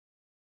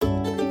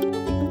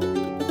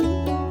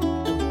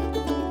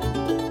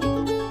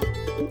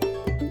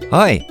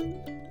Hi,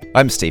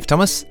 I'm Steve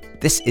Thomas.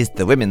 This is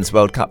the Women's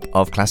World Cup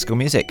of Classical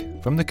Music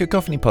from the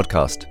Cacophony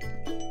podcast.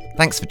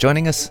 Thanks for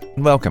joining us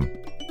and welcome.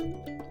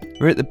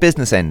 We're at the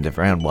business end of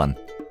round one,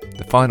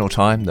 the final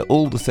time that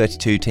all the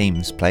 32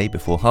 teams play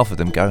before half of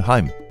them go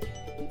home.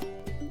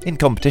 In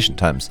competition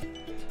terms,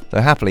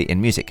 though happily in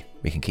music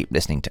we can keep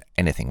listening to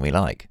anything we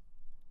like.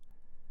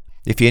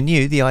 If you're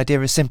new, the idea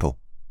is simple.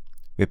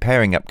 We're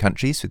pairing up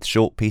countries with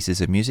short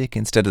pieces of music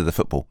instead of the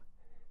football.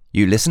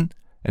 You listen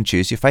and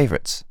choose your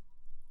favourites.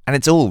 And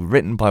it's all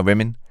written by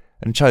women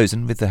and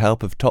chosen with the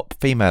help of top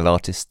female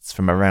artists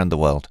from around the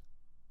world.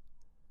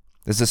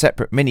 There's a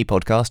separate mini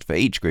podcast for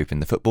each group in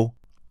the football.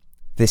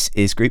 This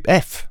is Group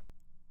F.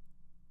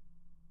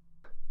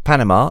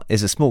 Panama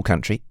is a small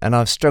country and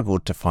I've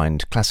struggled to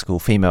find classical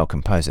female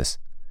composers.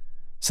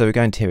 So we're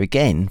going to hear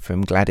again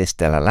from Gladys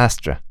de la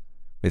Lastra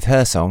with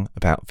her song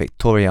about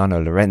Victoriano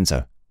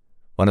Lorenzo,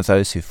 one of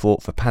those who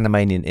fought for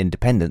Panamanian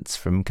independence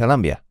from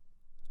Colombia.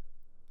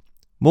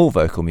 More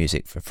vocal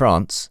music for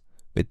France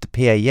with the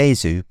Pierre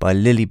Jésus by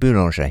Lily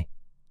Boulanger.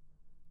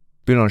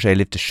 Boulanger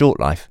lived a short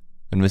life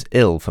and was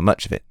ill for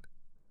much of it.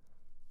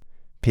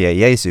 Pierre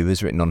Jésus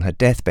was written on her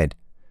deathbed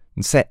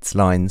and sets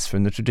lines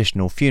from the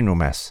traditional funeral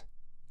mass.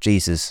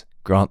 Jesus,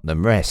 grant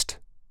them rest.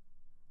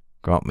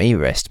 Grant me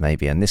rest,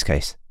 maybe, in this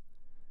case.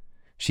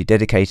 She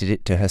dedicated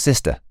it to her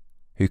sister,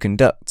 who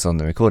conducts on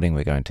the recording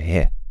we're going to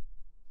hear.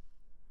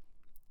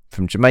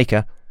 From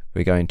Jamaica,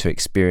 we're going to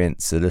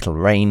experience A Little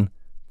Rain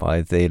by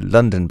the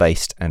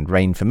London-based and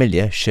Rain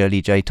familiar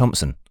Shirley J.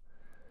 Thompson.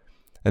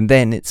 And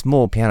then it's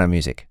more piano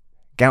music,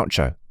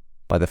 Gaucho,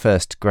 by the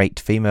first great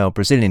female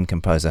Brazilian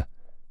composer,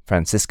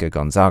 Francisca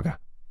Gonzaga.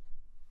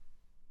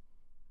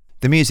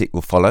 The music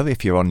will follow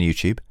if you're on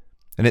YouTube,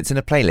 and it's in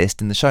a playlist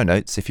in the show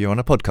notes if you're on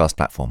a podcast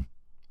platform.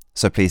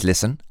 So please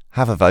listen,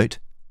 have a vote,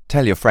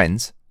 tell your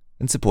friends,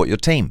 and support your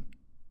team.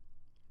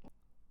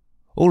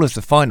 All of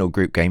the final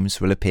group games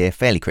will appear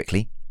fairly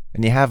quickly,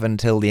 and you have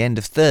until the end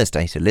of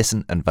Thursday to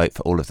listen and vote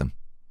for all of them.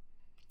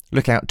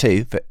 Look out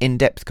too for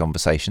in-depth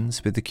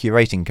conversations with the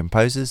curating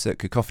composers at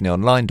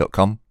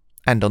cacophonyonline.com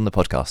and on the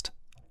podcast.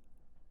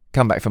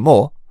 Come back for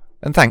more,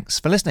 and thanks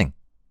for listening.